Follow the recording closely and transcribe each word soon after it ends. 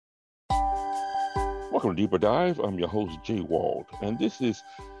Welcome to Deeper Dive. I'm your host, Jay Wald, and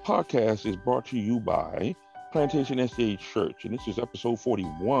podcast is brought to you by Plantation SDA Church, and this is episode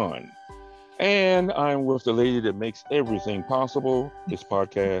 41. And I'm with the lady that makes everything possible, this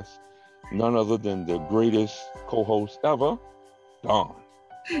podcast, none other than the greatest co-host ever, Dawn.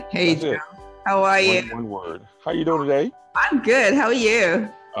 Hey, Joe. How are you? One word. How you doing today? I'm good. How are you?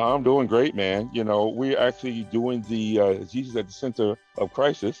 I'm doing great, man. You know, we're actually doing the Jesus at the Center of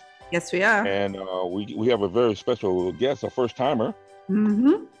Crisis. Yes, we are. And we have a very special guest, a first timer.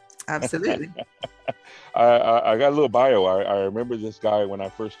 Mm-hmm. Absolutely. I got a little bio. I remember this guy when I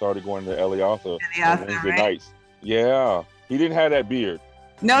first started going to Eliatha on Wednesday nights. Yeah, he didn't have that beard.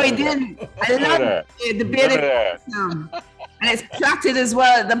 No, he didn't. I didn't know that. The beard is awesome. And it's plaited as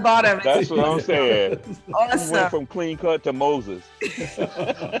well at the bottom. That's what I'm saying. Awesome. He went from clean cut to Moses.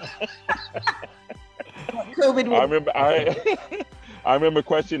 COVID. I remember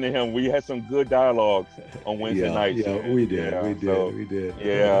questioning him. We had some good dialogues on Wednesday nights. Yeah, we did.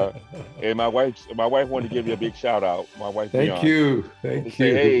 Yeah, and my wife wanted to give you a big shout out. My wife. Thank you.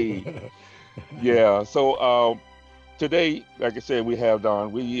 Hey. Yeah. So today, like I said, we have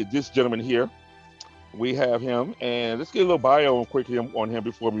Don. This gentleman here. We have him, and let's get a little bio quickly on him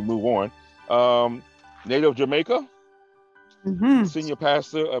before we move on. Native of Jamaica, senior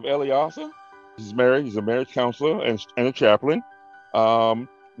pastor of Eliatha. He's married. He's a marriage counselor and a chaplain. One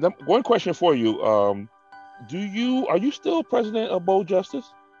question for you: are you still president of Bold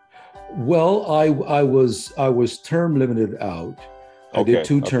Justice? Well, I was term limited out. I did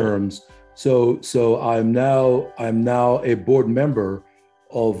two terms. So I'm now a board member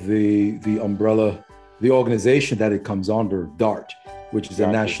of the umbrella, the organization that it comes under, DART, which is a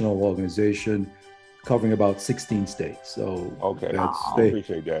national organization covering about 16 states. So I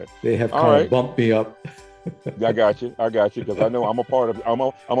appreciate that. They have kind of bumped me up. I got you because I know I'm a part of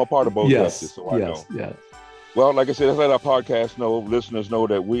Bold Justice, so I know. Yes. Well, like I said, let's let our podcast listeners know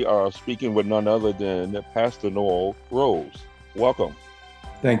that we are speaking with none other than Pastor Noel Rose. Welcome.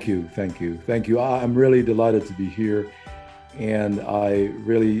 Thank you. I'm really delighted to be here, and I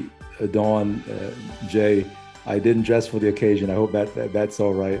really, Dawn, Jay, I didn't dress for the occasion. I hope that's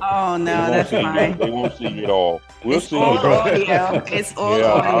all right. Oh no, that's fine. They won't see you at all. It's all audio. It's all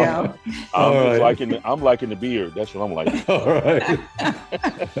audio. I'm liking the beard. That's what I'm liking. All right.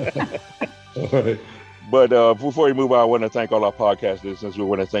 All right. But before we move on, I want to thank all our podcast listeners. We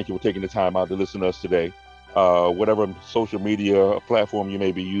want to thank you for taking the time out to listen to us today. Whatever social media platform you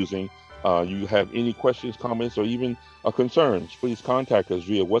may be using, you have any questions, comments, or even concerns, please contact us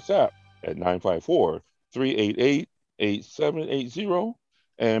via WhatsApp at 954-388-8780.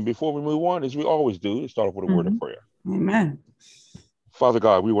 And before we move on, as we always do, let's start off with a word of prayer. Amen. Father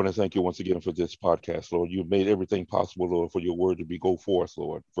God, we want to thank you once again for this podcast, Lord. You've made everything possible, Lord, for your word to go forth,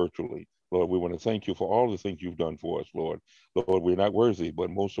 Lord, virtually. Lord, we want to thank you for all the things you've done for us, Lord. Lord, we're not worthy, but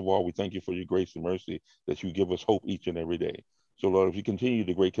most of all, we thank you for your grace and mercy that you give us hope each and every day. So, Lord, if you continue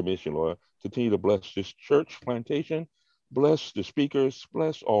the Great Commission, Lord, continue to bless this church plantation, bless the speakers,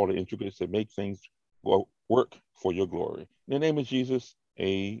 bless all the intricacies that make things work for your glory. In the name of Jesus,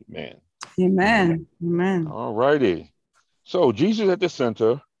 amen. Amen. Amen. All righty. So, Jesus at the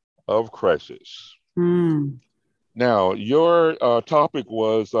Center of Crisis. Now, your topic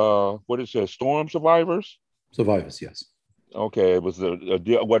was, what it says, storm survivors? Survivors, yes. Okay, it was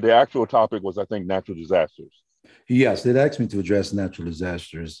the actual topic was, I think, natural disasters. Yes, they'd asked me to address natural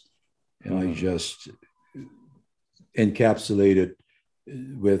disasters, and I just encapsulated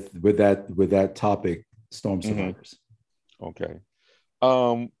with that topic, storm survivors. Okay.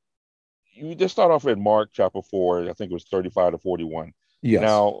 You just start off at Mark chapter 4, I think it was 35 to 41. Yes.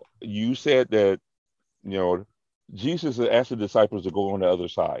 Now, you said that, Jesus asked the disciples to go on the other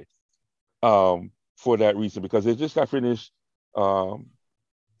side for that reason, because they just got finished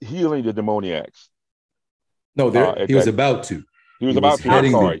healing the demoniacs. No, he was about to. He was about to.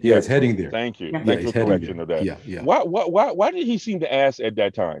 Heading there. Yeah, it's heading there. Thank you. Yeah. Thank you for correction of that. Yeah. Why did he seem to ask at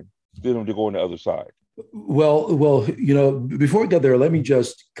that time them to go on the other side? Well, before we get there, let me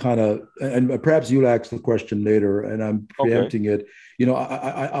just kind of, and perhaps you'll ask the question later, and I'm preempting it.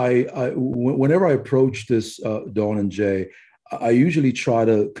 I whenever I approach this, Dawn and Jay, I usually try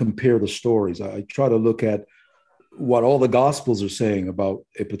to compare the stories. I try to look at what all the Gospels are saying about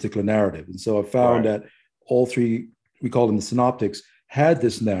a particular narrative. And so I found that all three, we call them the synoptics, had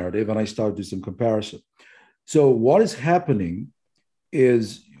this narrative, and I started to do some comparison. So what is happening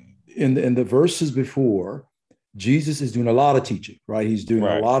is, in the verses before, Jesus is doing a lot of teaching, right? He's doing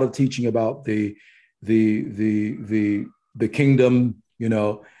a lot of teaching about the kingdom,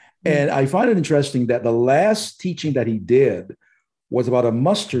 And I find it interesting that the last teaching that he did was about a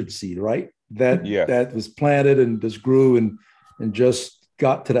mustard seed, right? That Yeah. that was planted and just grew and just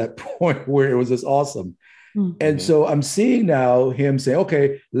got to that point where it was just awesome. Mhm. And so I'm seeing now him say,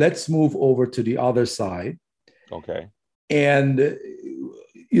 okay, let's move over to the other side. Okay. And,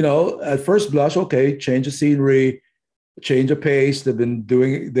 at first blush, okay, change the scenery, change of pace. They've been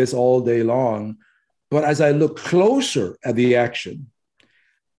doing this all day long. But as I look closer at the action,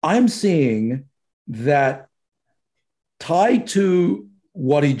 I'm seeing that tied to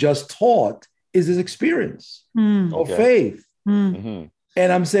what he just taught is his experience of faith. Mm-hmm.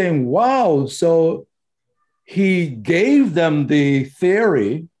 And I'm saying, wow, so he gave them the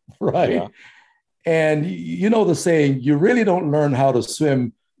theory, right? Yeah. And you know the saying, you really don't learn how to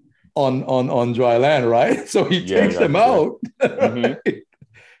swim on dry land, right? So he takes them out, Mm-hmm.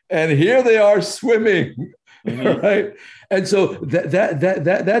 and here they are swimming, Mm-hmm. right? And so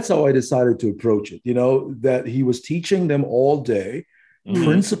that's how I decided to approach it. That he was teaching them all day Mm-hmm.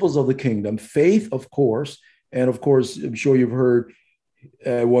 principles of the kingdom, faith, of course, and of course, I'm sure you've heard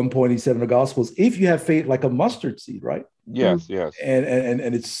at one point he said in the Gospels, if you have faith like a mustard seed, right? Yes, yes.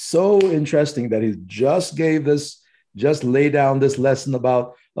 And it's so interesting that he just laid down this lesson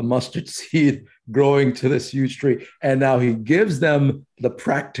about a mustard seed growing to this huge tree. And now he gives them the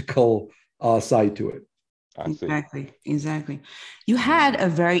practical side to it. I see. Exactly. You had a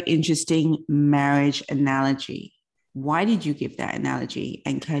very interesting marriage analogy. Why did you give that analogy?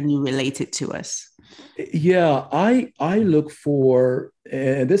 And can you relate it to us? Yeah, I look for,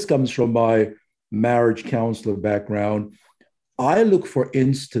 and this comes from my marriage counselor background, I look for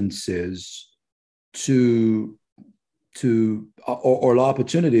instances or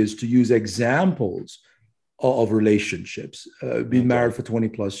opportunities to use examples of relationships, being married for 20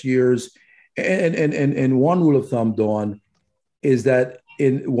 plus years. And one rule of thumb, Dawn, is that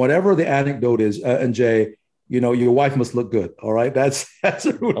in whatever the anecdote is, and Jay, your wife must look good. All right. That's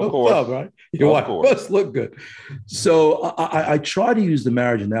a rule of thumb, right? Your wife must look good. So I try to use the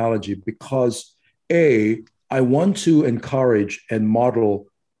marriage analogy because I want to encourage and model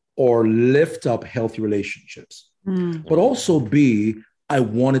or lift up healthy relationships. But also B, I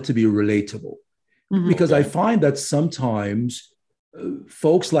want it to be relatable because I find that sometimes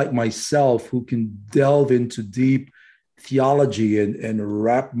folks like myself who can delve into deep theology and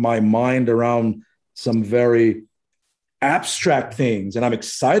wrap my mind around some very abstract things, and I'm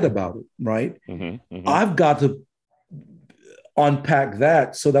excited about it, right? Mm-hmm. Mm-hmm. I've got to unpack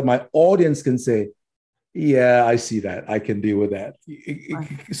that so that my audience can say, yeah, I see that. I can deal with that.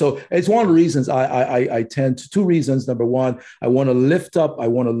 So it's one of the reasons I tend to, two reasons. Number one, I want to lift up,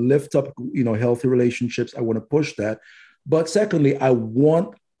 healthy relationships. I want to push that. But secondly, I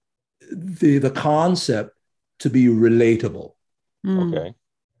want the concept to be relatable. Okay.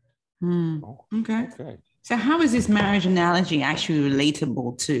 Okay. So how is this marriage analogy actually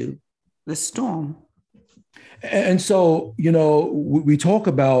relatable to the storm? And so, we talk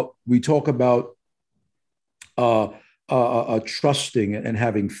about trusting and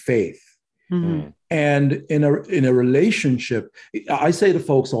having faith. Mm-hmm. And in a relationship, I say to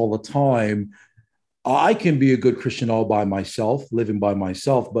folks all the time, I can be a good Christian all by myself, living by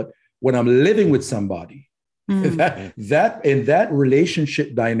myself. But when I'm living with somebody, that in that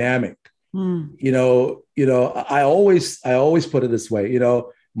relationship dynamic, I always put it this way.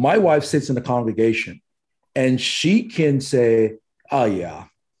 My wife sits in the congregation, and she can say, "Oh yeah,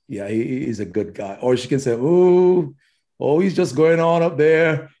 he's a good guy," or she can say, "Oh, he's just going on up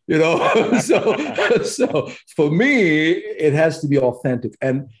there," So for me, it has to be authentic,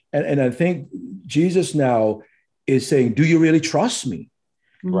 and I think Jesus now is saying, "Do you really trust me?"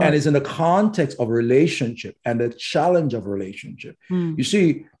 Right. And it's in the context of a relationship and the challenge of a relationship. You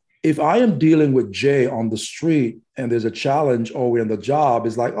see, if I am dealing with Jay on the street and there's a challenge, or we're on the job,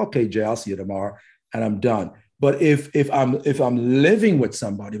 it's like, okay, Jay, I'll see you tomorrow, and I'm done. But if I'm living with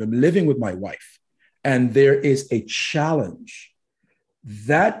somebody, if I'm living with my wife, and there is a challenge,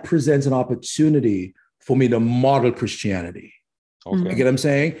 that presents an opportunity for me to model Christianity. Okay. You get what I'm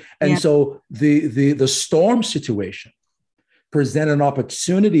saying? And so the storm situation present an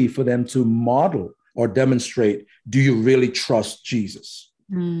opportunity for them to model or demonstrate, do you really trust Jesus?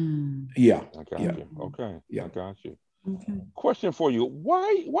 Yeah. I got you. Okay. Yeah. I got you. Okay. Question for you.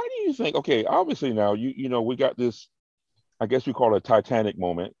 Why do you think, okay, obviously now, we got this, I guess we call it a Titanic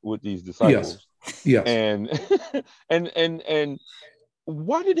moment with these disciples. Yes. And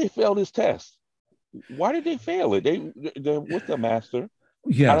why did they fail this test? Why did they fail it? They're with the master.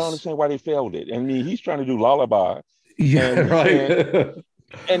 Yes. I don't understand why they failed it. I mean, he's trying to do lullaby. Yeah, right.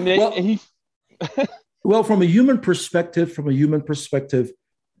 And then well, from a human perspective,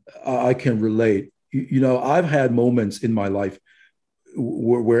 I can relate. I've had moments in my life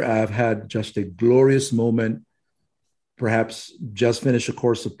where I've had just a glorious moment, perhaps just finished a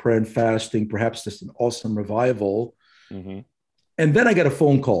course of prayer and fasting, perhaps just an awesome revival. Mm-hmm. And then I get a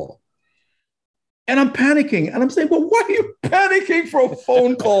phone call. And I'm panicking. And I'm saying, well, why are you panicking for a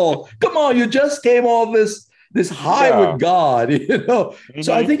phone call? Come on, you just came off this high with God, Mm-hmm.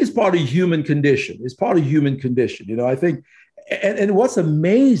 So I think it's part of human condition. It's part of human condition. I think, and what's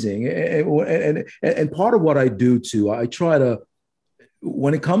amazing, and part of what I do too, I try to,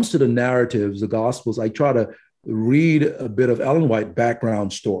 when it comes to the narratives, the Gospels, I try to read a bit of Ellen White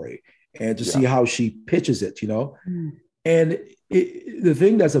background story and to see how she pitches it, And the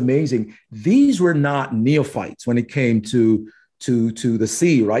thing that's amazing, these were not neophytes when it came to the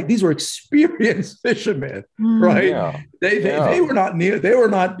sea, right? These were experienced fishermen, right? Yeah. They were not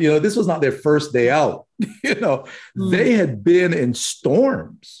this was not their first day out. They had been in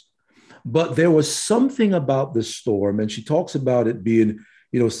storms, but there was something about the storm, and she talks about it being,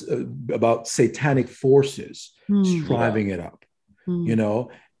 about satanic forces driving it up,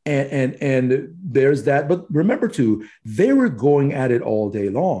 And there's that. But remember too, they were going at it all day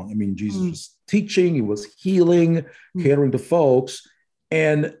long. I mean, Jesus was teaching, he was healing, catering to folks.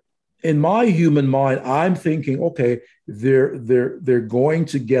 And in my human mind, I'm thinking, okay, they're going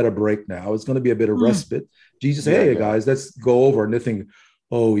to get a break now. It's going to be a bit of respite. Jesus said, hey guys, let's go over. And they think,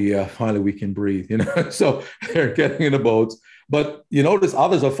 oh yeah, finally we can breathe, So they're getting in the boats. But you notice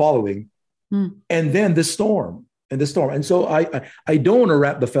others are following. And then the storm. And so I don't want to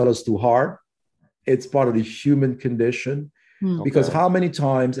wrap the fellows too hard. It's part of the human condition. Because how many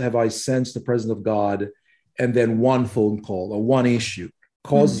times have I sensed the presence of God, and then one phone call or one issue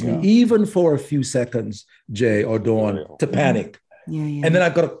causes me, even for a few seconds, Jay or Dawn, to panic. And then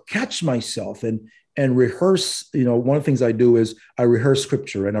I've got to catch myself and rehearse. One of the things I do is I rehearse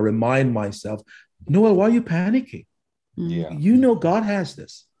scripture and I remind myself, Noel, why are you panicking? God has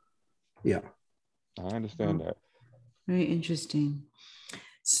this. Yeah. I understand that. Very interesting.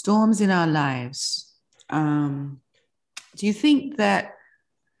 Storms in our lives. Do you think that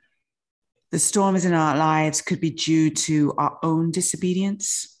the storms in our lives could be due to our own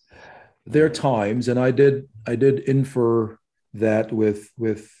disobedience? There are times, and I did infer that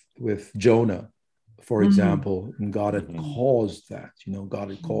with Jonah, for example, and God had caused that. God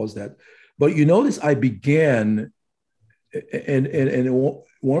had caused that. But you notice I began, and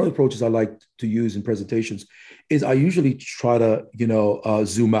one of the approaches I like to use in presentations is I usually try to,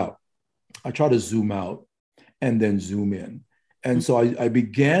 zoom out. I try to zoom out and then zoom in. And so I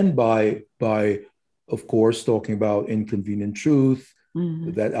began by, of course, talking about inconvenient truth,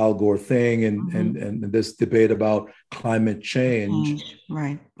 that Al Gore thing, and this debate about climate change.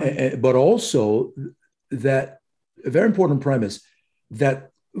 Right. But also that a very important premise that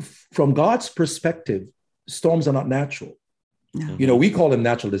from God's perspective, storms are not natural. No. We call them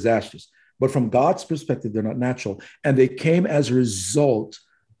natural disasters, but from God's perspective, they're not natural. And they came as a result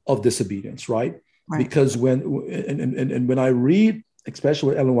of disobedience, right? Because when I read, especially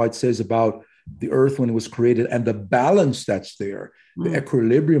what Ellen White says about the earth when it was created and the balance that's there, the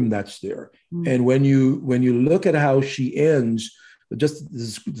equilibrium that's there. And when you look at how she ends, just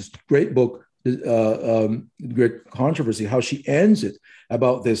this great book, Great Controversy, how she ends it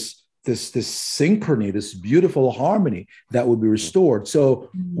about this synchrony, this beautiful harmony that would be restored. So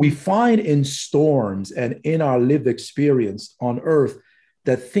we find in storms and in our lived experience on earth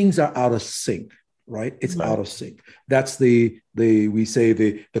that things are out of sync, right? It's out of sync. That's we say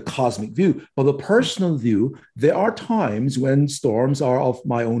the cosmic view. But the personal view, there are times when storms are of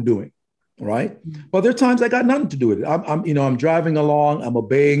my own doing, right? But there are times I got nothing to do with it. I'm driving along, I'm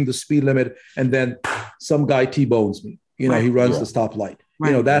obeying the speed limit, and then some guy T-bones me. He runs the stoplight.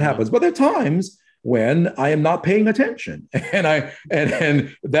 That happens. But there are times when I am not paying attention,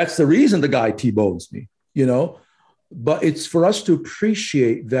 and that's the reason the guy T-bones me. But it's for us to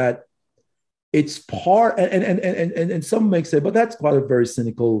appreciate that it's part, and some may say, but that's quite a very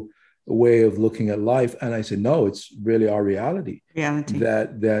cynical way of looking at life. And I say, no, it's really our reality.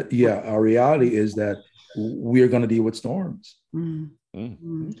 Our reality is that we're going to deal with storms.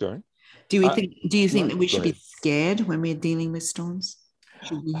 Okay. Do you think that we should be scared when we're dealing with storms?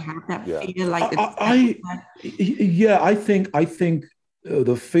 Should we have that fear? Like I think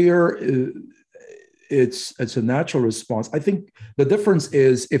the fear, it's a natural response. I think the difference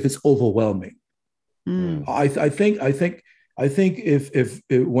is if it's overwhelming. I think if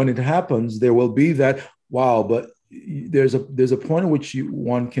when it happens, there will be that wow, but there's a point at which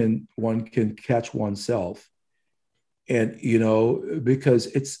one can catch oneself, and because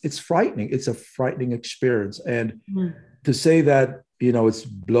it's frightening. It's a frightening experience, and to say that it's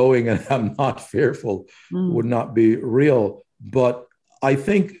blowing and I'm not fearful would not be real. But I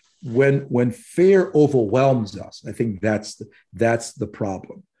think when fear overwhelms us, I think that's the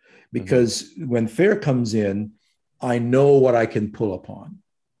problem, because when fear comes in, I know what I can pull upon,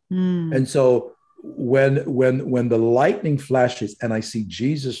 and so when the lightning flashes and I see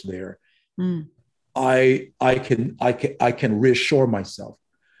Jesus there, I can reassure myself.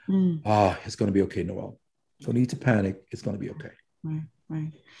 It's going to be okay, Noel. Don't need to panic. It's going to be okay.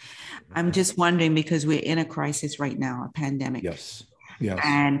 Right. I'm just wondering, because we're in a crisis right now, a pandemic. Yes.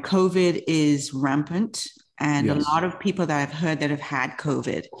 And COVID is rampant. And Yes. a lot of people that I've heard that have had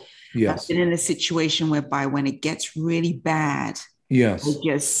COVID Yes. have been in a situation whereby when it gets really bad, yes,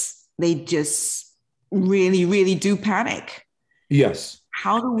 they just really, really do panic. Yes.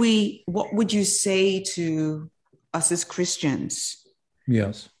 What would you say to us as Christians?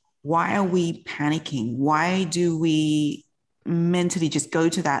 Yes. Why are we panicking? Why do we mentally just go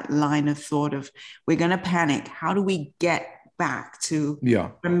to that line of thought of we're going to panic? How do we get back to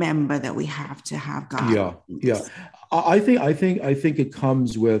remember that we have to have God? Yeah. I think it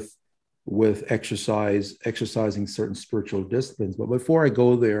comes with exercising certain spiritual disciplines. But before I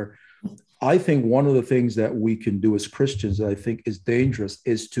go there, I think one of the things that we can do as Christians that I think is dangerous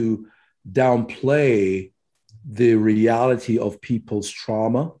is to downplay the reality of people's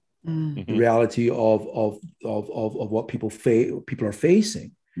trauma, the reality of what people are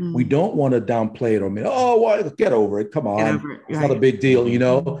facing. We don't want to downplay it or mean, get over it. Come on, it's not a big deal,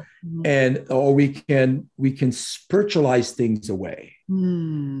 and or we can spiritualize things away.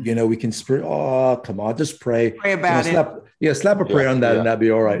 We can come on, just pray about it. Slap a prayer on that, and that'd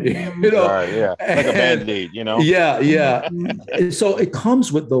be all right. Like a Band-Aid, And so it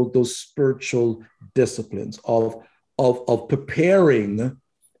comes with those spiritual disciplines of preparing,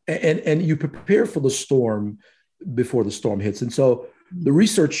 and you prepare for the storm before the storm hits. And so the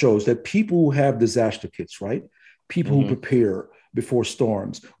research shows that people who have disaster kits, right? People who prepare before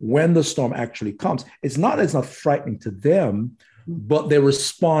storms, when the storm actually comes, it's not frightening to them, but they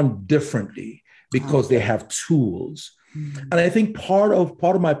respond differently because they have tools. And I think part of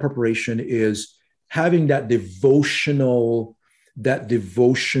my preparation is having that devotional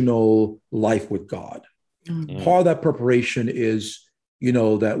life with God. Part of that preparation is,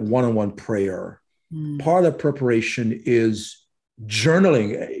 that one-on-one prayer. Part of that preparation is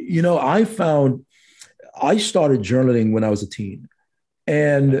journaling. I started journaling when I was a teen,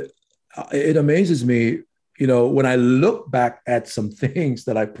 and it amazes me, when I look back at some things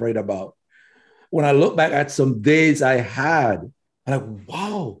that I prayed about, when I look back at some days I had, I'm like,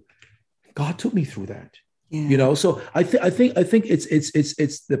 wow, God took me through that. So I think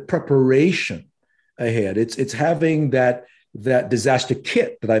it's the preparation ahead. It's having that disaster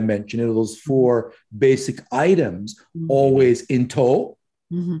kit that I mentioned, those 4 basic items always in tow.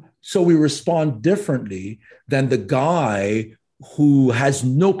 So we respond differently than the guy who has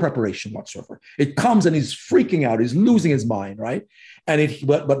no preparation whatsoever. It comes and he's freaking out. He's losing his mind, right?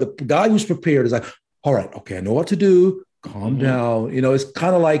 But the guy who's prepared is like, all right, okay, I know what to do. Calm down. It's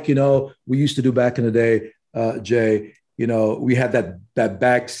kind of like, we used to do back in the day, Jay, we had that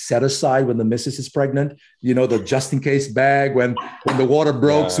bag set aside when the missus is pregnant, the just in case bag when the water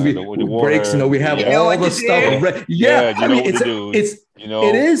breaks, breaks, we have all the stuff.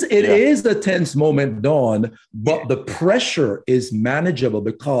 It is a tense moment, Dawn, but the pressure is manageable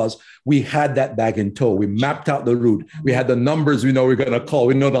because we had that bag in tow. We mapped out the route. We had the numbers we know we're going to call.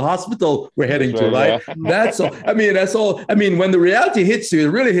 We know the hospital we're heading to, right? Yeah. That's all. That's all. When the reality hits you,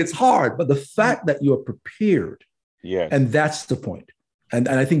 it really hits hard. But the fact that you are prepared, and that's the point. And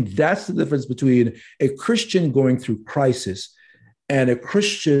I think that's the difference between a Christian going through crisis and a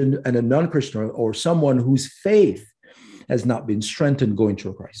Christian and a non-Christian, or someone whose faith has not been strengthened going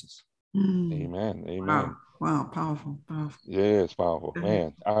through a crisis. Amen. Wow. Powerful. Yeah, it's powerful.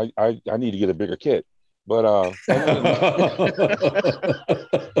 Man, I need to get a bigger kit. But I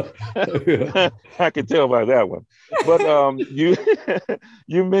can tell by that one. But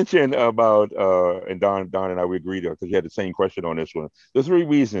you mentioned about and Don and I, we agreed because you had the same question on this one. The 3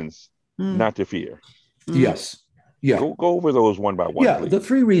 reasons not to fear. Yes. Yeah. Go over those one by one. Yeah, please. the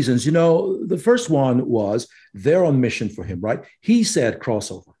 3 reasons. The first one was they're on mission for him, right? He said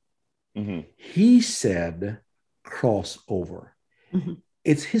crossover. He said crossover.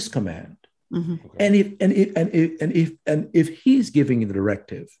 It's his command. And if he's giving you the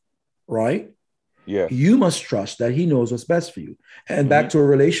directive, right? Yeah, you must trust that he knows what's best for you. And back to a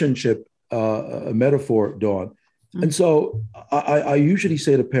relationship a metaphor, Dawn. And so I usually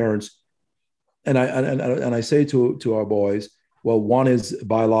say to parents, and I say to our boys, well, one is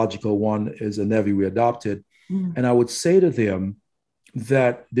biological, one is a nephew we adopted, and I would say to them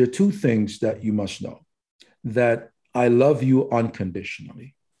that there are 2 things that you must know: that I love you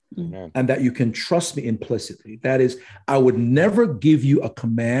unconditionally. Amen. And that you can trust me implicitly. That is, I would never give you a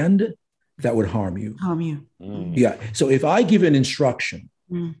command that would harm you. Harm you. Yeah. So if I give an instruction,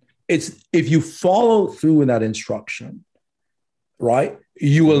 it's if you follow through in that instruction, right,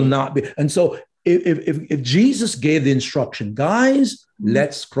 you will not be. And so if Jesus gave the instruction, guys,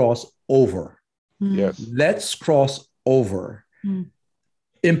 let's cross over. Yes. Let's cross over.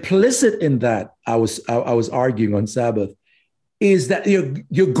 Implicit in that, I was arguing on Sabbath, is that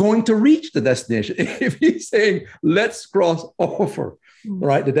you're going to reach the destination. If he's saying, let's cross over,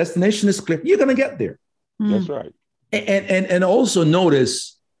 right? The destination is clear. You're going to get there. That's right. And also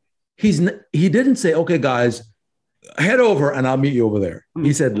notice, he didn't say, okay, guys, head over and I'll meet you over there.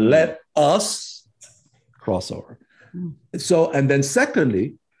 He said, let us cross over. So, and then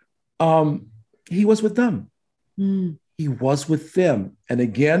secondly, he was with them. He was with them. And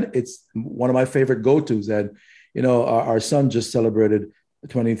again, it's one of my favorite go-tos. And our son just celebrated the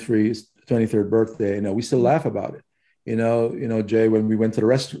 23rd birthday. We still laugh about it. Jay, when we went to the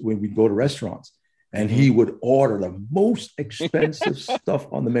restaurant, when we go to restaurants, and he would order the most expensive stuff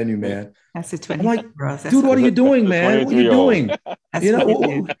on the menu, man. That's a 20. I'm like, dude, what are you doing, man? What are you doing?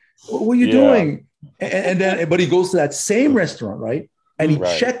 What are you doing? And then, but he goes to that same restaurant, right? And he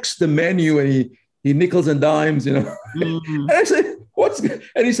checks the menu and he nickels and dimes, And I said, what's good?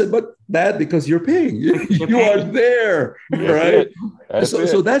 And he said, but Dad, because you're paying. You are there, right?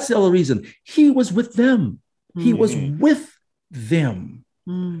 So that's the other reason. He was with them. He was with them.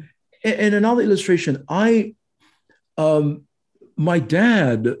 And another illustration, my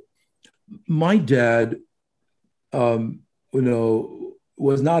dad,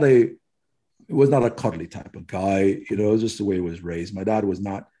 was not a cuddly type of guy. Just the way he was raised. My dad was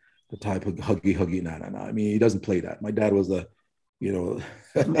not the type of huggy. No. I mean, he doesn't play that. My dad was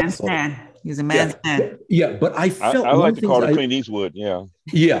man's man. He's a man's man. Yeah, but I felt I like to call it Clint Eastwood. Yeah.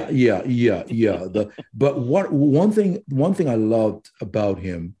 But one thing I loved about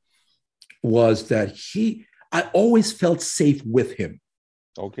him was that I always felt safe with him.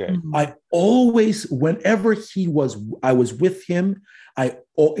 Okay. I always, whenever I was with him,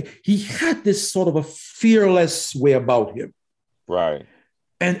 he had this sort of a fearless way about him. Right.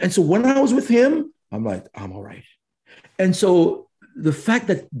 And so when I was with him, I'm like, I'm all right. And so the fact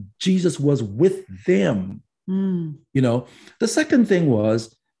that Jesus was with them, the second thing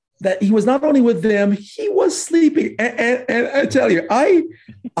was that he was not only with them, he was sleeping. And I tell you, I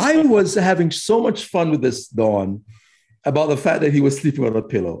was having so much fun with this, Dawn, about the fact that he was sleeping on a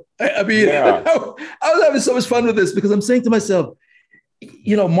pillow. I mean, I was having so much fun with this because I'm saying to myself,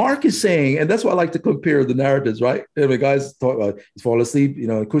 Mark is saying, and that's why I like to compare the narratives, right? The guys talk about he's falling asleep,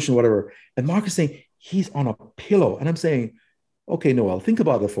 cushion, whatever. And Mark is saying he's on a pillow. And I'm saying, okay, Noel, think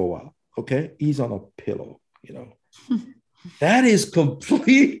about it for a while. Okay. He's on a pillow, That is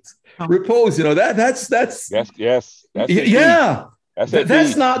complete repose. That's yes.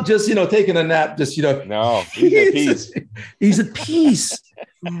 That's not just taking a nap. Just no, he's at peace. He's at peace,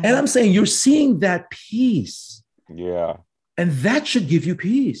 and I'm saying you're seeing that peace. Yeah, and that should give you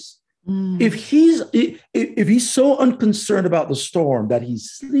peace. If he's so unconcerned about the storm that he's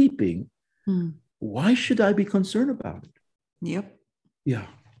sleeping, why should I be concerned about it? Yep. Yeah.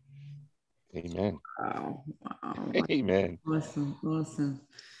 Amen. Wow. Amen. Awesome.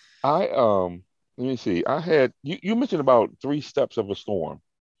 Let me see. I had you mentioned about 3 steps of a storm.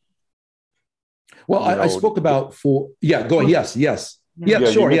 Well, I spoke about 4. Yeah, go ahead. Yes. Yeah,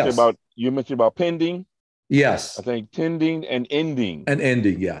 sure. You mentioned about pending. Yes. I think tending and ending. And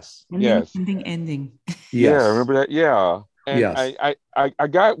ending. Yes. Ending. Yes. Yeah, remember that? Yeah. And yes. I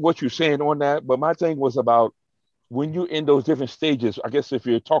got what you're saying on that, but my thing was about when you're in those different stages. I guess if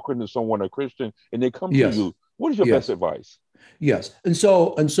you're talking to someone, a Christian, and they come to you, what is your best advice? Yes. And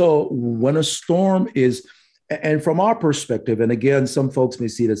so when a storm is, and from our perspective, and again, some folks may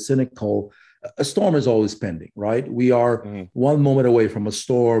see it as cynical, a storm is always pending, right? We are one moment away from a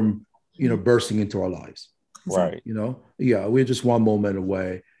storm, bursting into our lives. Right. We're just one moment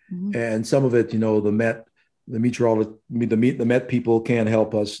away. And some of it, the Met people can't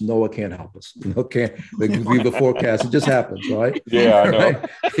help us. Noah can't help us. Can't give the forecast. It just happens, right? Yeah, I know. Right?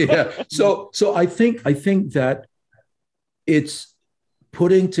 Yeah. So I think that it's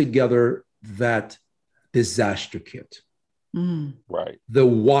putting together that disaster kit. Right. The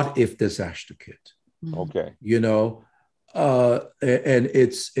what if disaster kit. Okay. And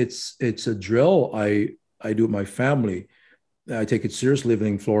it's a drill I do with my family. I take it seriously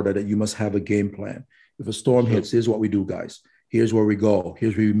living in Florida that you must have a game plan. If a storm hits, here's what we do, guys. Here's where we go.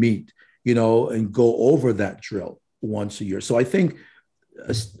 Here's where we meet, and go over that drill once a year. So I think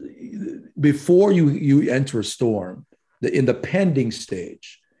before you enter a storm, in the pending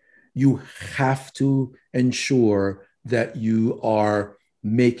stage, you have to ensure that you are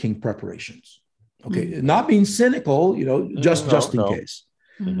making preparations. Okay, not being cynical, just in case.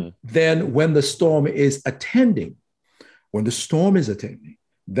 Then when the storm is attending,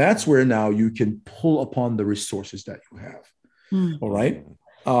 that's where now you can pull upon the resources that you have. All right.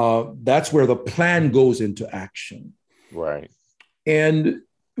 That's where the plan goes into action. Right. And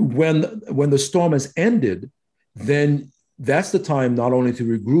when the storm has ended, then that's the time not only to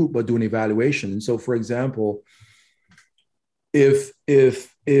regroup, but do an evaluation. And so, for example, if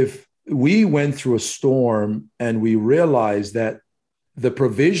we went through a storm and we realized that the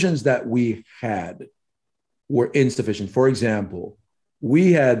provisions that we had were insufficient. For example,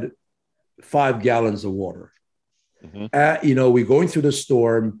 we had 5 gallons of water. We're going through the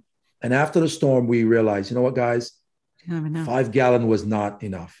storm, and after the storm, we realized, you know what, guys, 5 gallon was not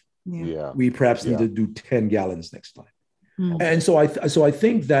enough. Yeah. We perhaps need to do 10 gallons next time. And so I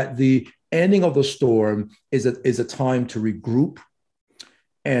think that the ending of the storm is a time to regroup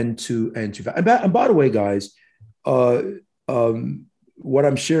and by the way, guys, what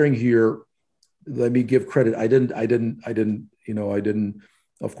I'm sharing here, let me give credit. I didn't,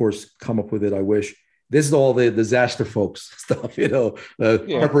 of course, come up with it. I wish. This is all the disaster folks stuff,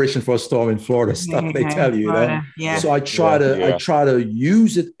 preparation for a storm in Florida stuff. They tell you, Yeah. So I try to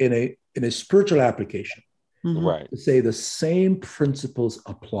use it in a spiritual application. Right. To say the same principles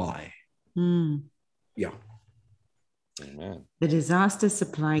apply. Yeah. Amen. The disaster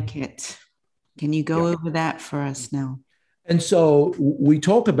supply kit. Can you go over that for us now? And so we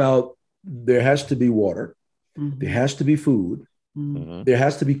talk about there has to be water, there has to be food, there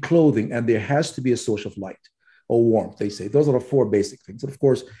has to be clothing, and there has to be a source of light or warmth. They say those are the 4 basic things. And of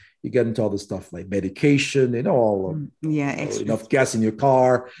course, you get into all the stuff like medication, enough gas in your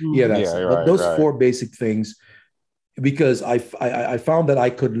car. But those 4 basic things, because I found that I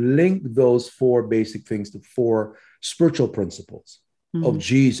could link those 4 basic things to 4 spiritual principles of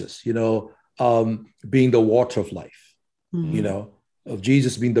Jesus, being the water of life, of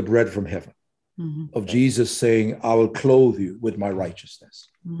Jesus being the bread from heaven, of Jesus saying, I will clothe you with my righteousness,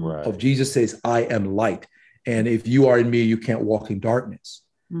 of Jesus says, I am light. And if you are in me, you can't walk in darkness.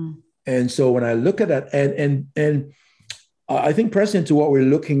 And so when I look at that, and I think precedent to what we're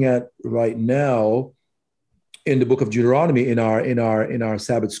looking at right now in the book of Deuteronomy in our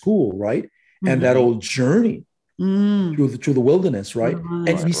Sabbath school, right? And that old journey through the wilderness, right?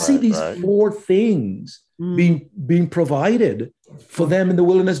 And we see these 4 things being provided for them in the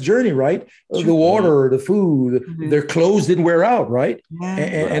wilderness journey, right? The water, the food, their clothes didn't wear out, right?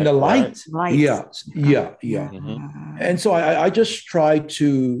 And the light. Yeah. And so I just try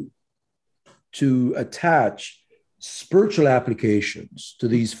to attach spiritual applications to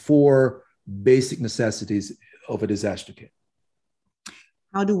these 4 basic necessities of a disaster kit.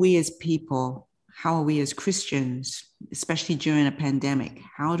 How do we as people, how are we as Christians, especially during a pandemic,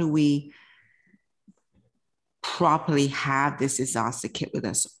 how do we properly have this disaster kit with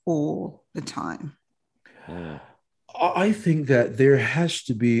us all the time? I think that there has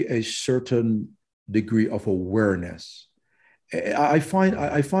to be a certain degree of awareness. I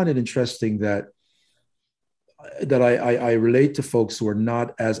find it interesting that I relate to folks who are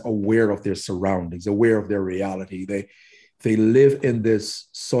not as aware of their surroundings, aware of their reality. They live in this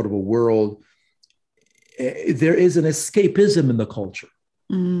sort of a world. There is an escapism in the culture.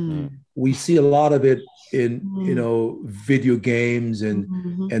 We see a lot of it in video games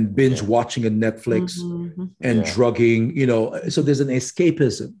and binge watching on Netflix and drugging. So there's an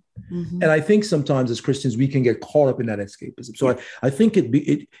escapism, and I think sometimes as Christians we can get caught up in that escapism. So I think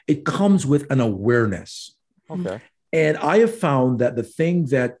it comes with an awareness. Okay. And I have found that the thing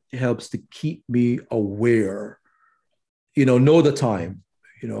that helps to keep me aware, know the time.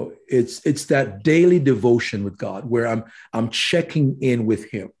 It's that daily devotion with God where I'm checking in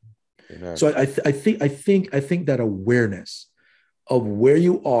with Him. Amen. So I think that awareness of where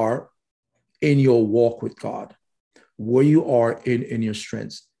you are in your walk with God, where you are in your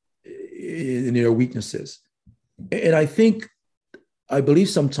strengths, in your weaknesses, and I believe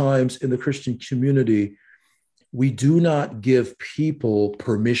sometimes in the Christian community we do not give people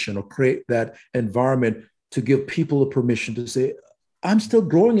permission or create that environment to give people a permission to say, I'm still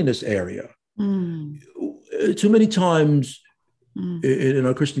growing in this area. Too many times in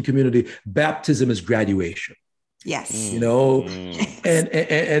our Christian community, baptism is graduation. Yes.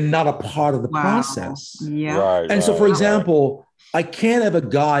 And not a part of the process. Yeah. So, for example, I can't have a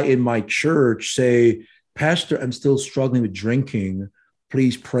guy in my church say, Pastor, I'm still struggling with drinking.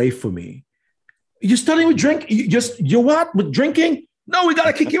 Please pray for me. You're struggling with drink. You're what? With drinking? No, we got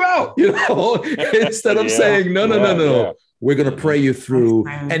to kick you out, instead of saying, no. We're going to pray you through.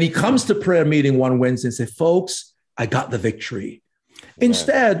 And he comes to prayer meeting one Wednesday and say, folks, I got the victory. Yeah.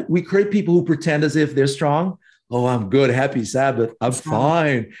 Instead, we create people who pretend as if they're strong. Oh, I'm good. Happy Sabbath. I'm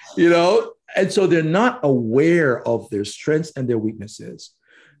fine. And so they're not aware of their strengths and their weaknesses,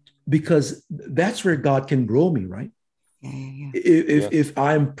 because that's where God can grow me, right? Yeah. If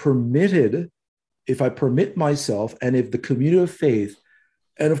I'm permitted, if I permit myself, and if the community of faith,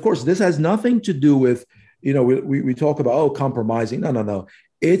 and of course, this has nothing to do with, we talk about, compromising. No.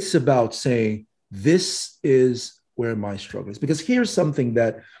 It's about saying, this is where my struggle is. Because here's something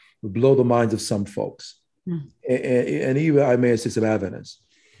that will blow the minds of some folks. And even I may say some Adventists.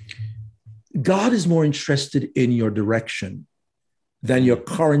 God is more interested in your direction than your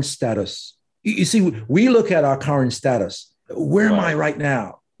current status. You see, we look at our current status. Where am I right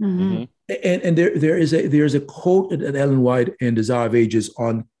now? Mm-hmm. And there's a quote at Ellen White in Desire of Ages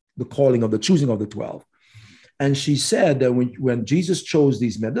on the choosing of the 12. And she said that when Jesus chose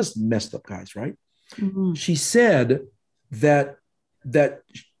these men, this messed up guys, right? Mm-hmm. She said that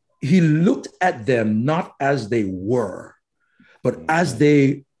he looked at them not as they were, but as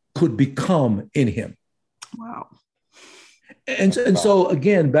they could become in him. Wow. And so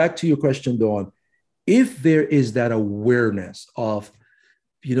again, back to your question, Dawn, if there is that awareness of,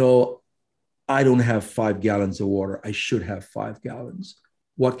 I don't have 5 gallons of water, I should have 5 gallons.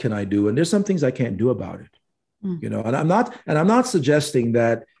 What can I do? And there's some things I can't do about it. And I'm not suggesting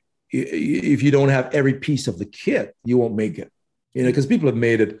that if you don't have every piece of the kit, you won't make it, because people have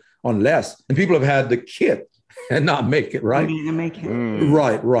made it on less, and people have had the kit and not make it, right?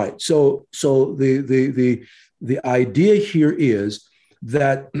 Right. So the idea here is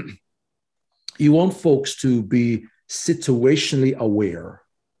that you want folks to be situationally aware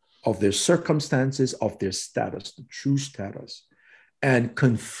of their circumstances, of their status, the true status, and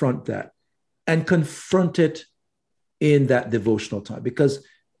confront that, and confront it in that devotional time, because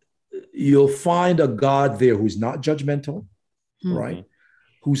you'll find a God there who's not judgmental, right?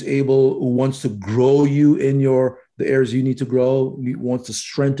 Who wants to grow you in the areas you need to grow, wants to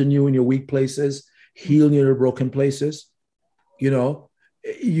strengthen you in your weak places, heal you in your broken places.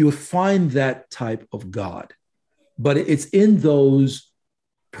 You find that type of God, but it's in those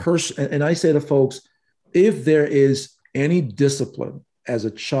and I say to folks, if there is any discipline as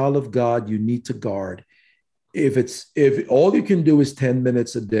a child of God you need to guard, if all you can do is 10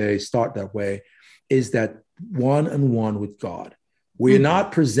 minutes a day, start that way, is that one-on-one with God. We're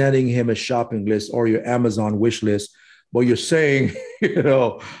not presenting him a shopping list or your Amazon wish list, but you're saying,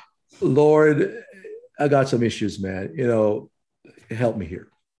 Lord, I got some issues, man. Help me here.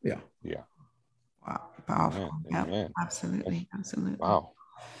 Yeah. Wow. Powerful. Yeah, absolutely. Wow.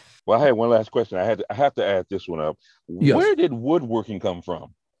 Well, I had one last question. I have to add this one up. Yes. Where did woodworking come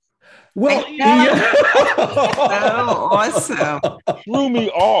from? Well, so awesome. Threw me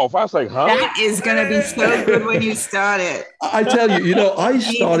off. I was like, huh? That is going to be so good when you start it. I tell you, I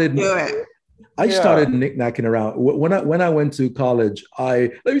started knick-knacking around. When I went to college,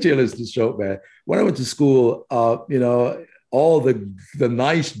 let me tell you this joke, man. When I went to school, all the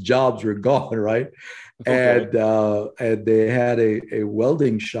nice jobs were gone, right? Okay. And they had a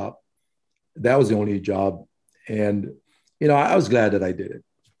welding shop. That was the only job. And, I was glad that I did it.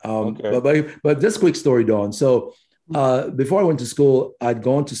 But this quick story, Dawn. So before I went to school, I'd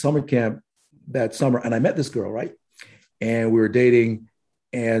gone to summer camp that summer, and I met this girl, right? And we were dating.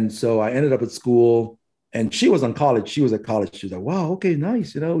 And so I ended up at school, and she was on college. She was at college. She was like, wow, okay,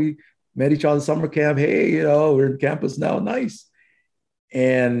 nice. We met each other in summer camp. Hey, we're in campus now. Nice.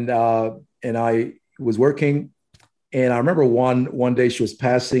 And I was working. And I remember one day she was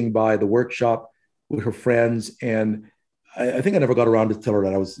passing by the workshop with her friends, and I think I never got around to tell her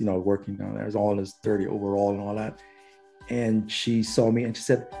that I was, working down there. I was all in this dirty overall and all that. And she saw me and she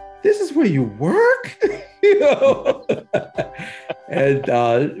said, "This is where you work?" And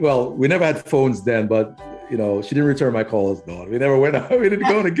well, we never had phones then, but she didn't return my calls. No, we never went out. We didn't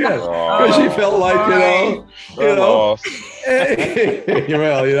go again because she felt like,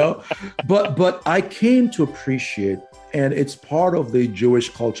 But I came to appreciate, and it's part of the Jewish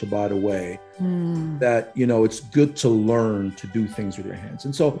culture, by the way, that, it's good to learn to do things with your hands.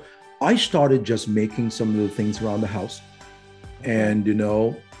 And so I started just making some of the things around the house. And,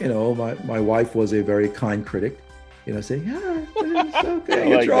 my wife was a very kind critic, saying, yeah, it's okay.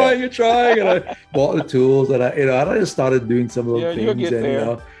 You're trying. And I bought the tools and I just started doing some of those things.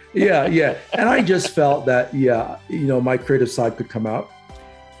 And, yeah. And I just felt that, my creative side could come out.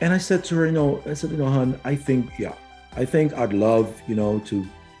 And I said to her, hon, I think I'd love, to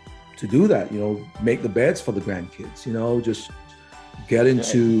do that, make the beds for the grandkids, get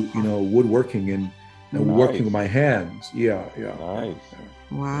into, woodworking and working with my hands. Yeah. Nice.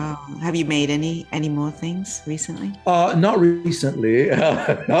 Wow. Have you made any more things recently? Not recently.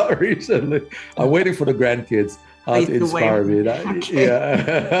 Not recently. I'm waiting for the grandkids to inspire me. Okay.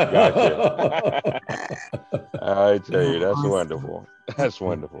 Yeah. Gotcha. I tell you, that's Awesome. wonderful. That's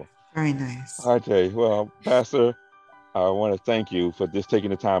wonderful. Very nice. I tell you, well, Pastor, I want to thank you for just taking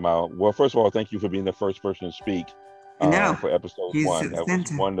the time out. Well, first of all, thank you for being the first person to speak for episode 1. That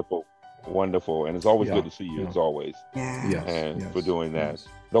was wonderful. Wonderful. And it's always good to see you, as always. Yeah. And for doing that. Yes.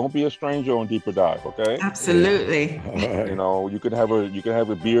 Don't be a stranger on Deeper Dive, okay? Absolutely. Yeah. You could have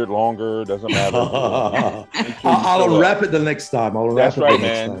a beard longer, doesn't matter. I'll wrap it the next time. That's right,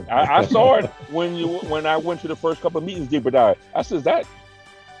 man. I saw it when I went to the first couple of meetings, Deeper Dive. I said, that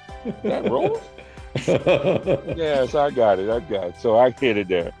Rose? Yes, I got it. So I hit it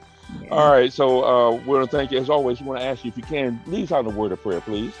there. Yeah. All right, so we want to thank you. As always, we want to ask you, if you can, lead out a word of prayer,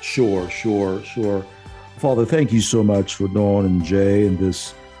 please. Sure. Father, thank you so much for Dawn and Jay and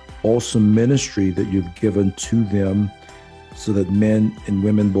this awesome ministry that you've given to them so that men and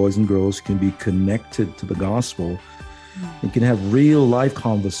women, boys and girls can be connected to the gospel and can have real life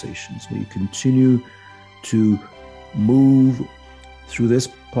conversations. May you continue to move through this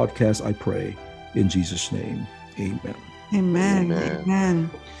podcast, I pray, in Jesus' name. Amen. Amen.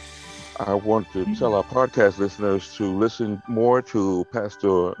 I want to tell our podcast listeners to listen more to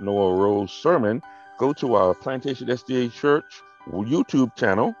Pastor Noah Rowe's sermon. Go to our Plantation SDA Church YouTube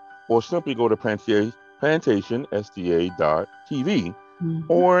channel, or simply go to plantationsda.tv. Mm-hmm.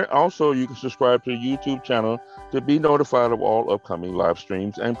 Or also you can subscribe to the YouTube channel to be notified of all upcoming live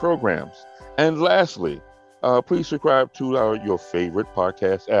streams and programs. And lastly, please subscribe to your favorite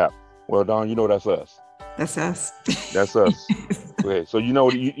podcast app. Well, Dawn, you know that's us. That's us. That's us. Okay, so you know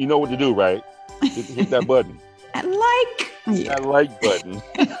what to do, right? Hit that button. And like. That like button.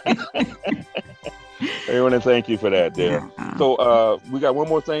 I want to thank you for that there. Yeah. So we got one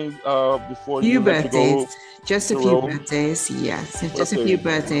more thing before you let you go. Just a few birthdays. Yes, just a few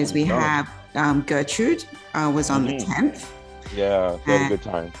birthdays. We have Gertrude was on the 10th. Yeah, she had a good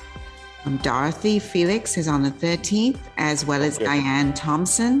time. Dorothy Felix is on the 13th, as well as Diane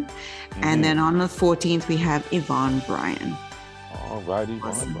Thompson. Mm-hmm. And then on the 14th, we have Yvonne Bryan. All right,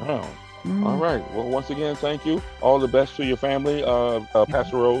 Yvonne Brown. Mm-hmm. All right. Well, once again, thank you. All the best to your family,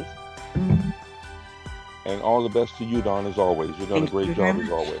 Pastor Rose. Mm-hmm. And all the best to you, Dawn, as always. You've done a great job,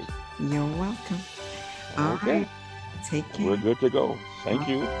 as always. You're welcome. All right. Take care. We're good to go. Thank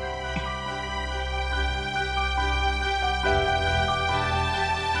you.